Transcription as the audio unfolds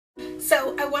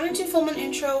So I wanted to film an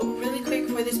intro really quick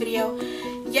for this video.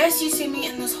 Yes, you see me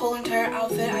in this whole entire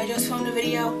outfit. I just filmed a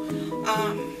video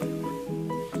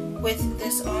with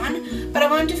this on, but I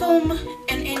wanted to film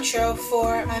an intro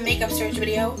for my makeup storage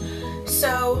video.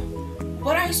 So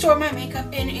what I store my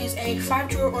makeup in is a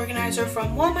 5-drawer organizer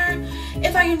from Walmart.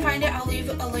 If I can find it, I'll leave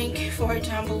a link for it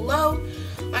down below.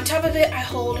 On top of it, I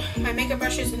hold my makeup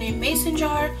brushes in a mason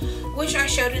jar, which I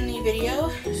showed in the video.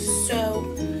 So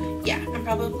yeah, I'm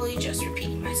probably just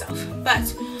repeating myself,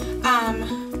 but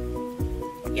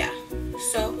yeah.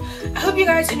 So I hope you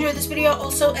guys enjoyed this video.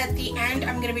 Also, at the end,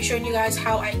 I'm gonna be showing you guys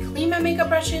how I clean my makeup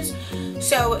brushes,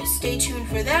 so stay tuned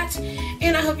for that.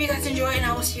 And I hope you guys enjoy, and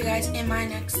I will see you guys in my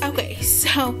next. Okay,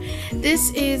 so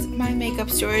this is my makeup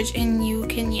storage, and you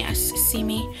can, yes, see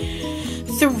me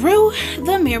through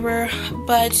the mirror,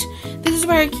 but this is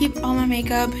where I keep all my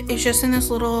makeup. It's just in this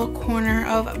little corner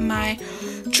of my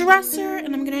dresser,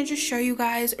 and I'm gonna just show you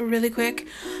guys really quick.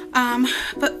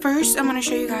 But first I'm gonna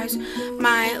show you guys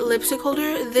my lipstick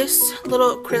holder. This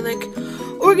little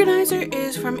acrylic organizer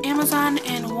is from Amazon,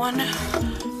 and one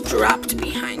dropped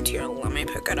behind here. Let me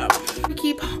pick it up. I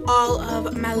keep all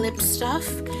of my lip stuff.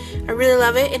 I really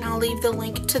love it, and I'll leave the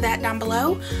link to that down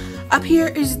below. Up here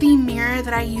is the mirror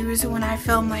that I use when I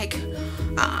film like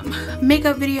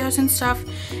makeup videos and stuff,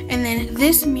 and then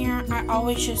this mirror I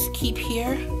always just keep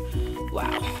here.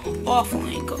 Wow, awful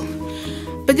angle.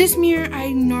 But this mirror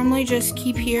I normally just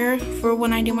keep here for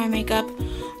when I do my makeup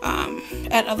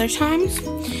at other times.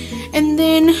 And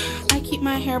then I keep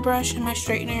my hairbrush and my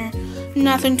straightener,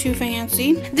 nothing too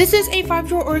fancy. This is a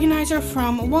 5-drawer organizer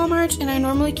from Walmart, and I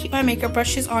normally keep my makeup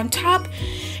brushes on top.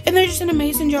 And they're just in a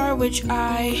mason jar, which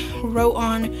I wrote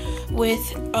on with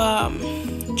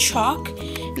chalk.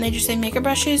 And they just say makeup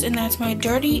brushes, and that's my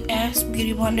dirty ass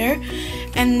beauty blender.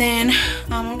 And then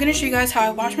I'm gonna show you guys how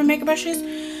I wash my makeup brushes,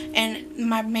 and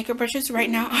my makeup brushes right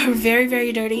now are very,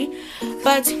 very dirty.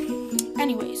 But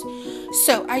anyways,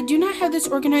 so I do not have this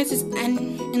organized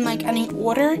in like any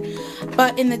order,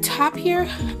 but in the top here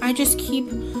I just keep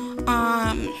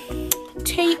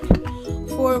tape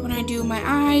for when I do my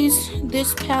eyes.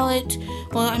 This palette,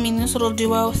 well, I mean this little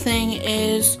duo thing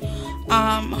is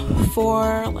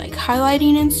for like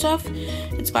highlighting and stuff.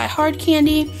 It's by Hard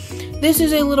Candy. This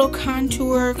is a little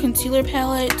contour concealer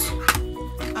palette.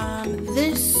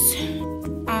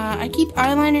 I keep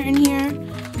eyeliner in here.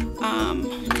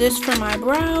 This for my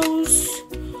brows,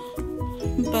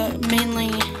 but mainly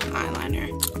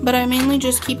eyeliner. But I mainly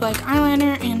just keep like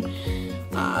eyeliner and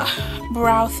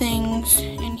brow things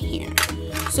in here.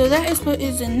 So that is what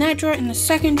is in that drawer. In the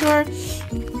second drawer,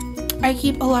 I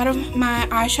keep a lot of my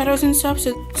eyeshadows and stuff.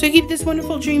 So I keep this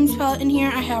Wonderful Dreams palette in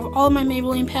here. I have all of my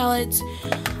Maybelline palettes.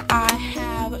 I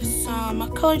have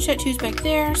some Color Tattoos back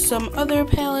there, some other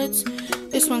palettes.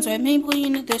 This one's by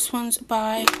Maybelline, this one's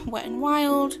by Wet n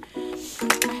Wild.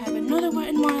 I have another Wet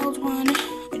n Wild one.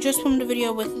 I just filmed a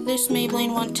video with this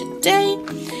Maybelline one today.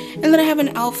 And then I have an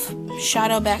e.l.f.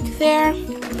 shadow back there.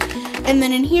 And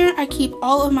then in here I keep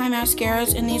all of my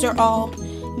mascaras, and these are all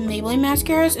Maybelline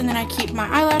mascaras. And then I keep my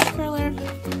eyelash curler.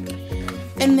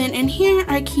 And then in here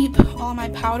I keep all my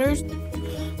powders,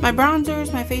 my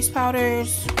bronzers, my face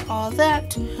powders, all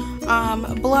that,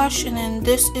 blush, and then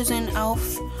this is an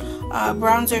e.l.f.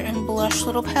 Bronzer and blush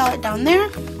little palette down there.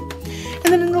 And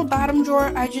then in the bottom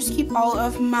drawer I just keep all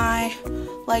of my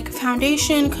like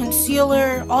foundation,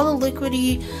 concealer, all the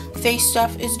liquidy face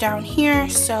stuff is down here.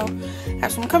 So I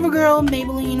have some CoverGirl,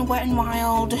 Maybelline, Wet n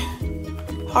Wild,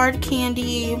 Hard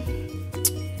Candy,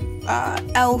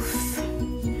 e.l.f.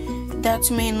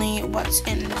 That's mainly what's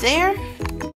in there.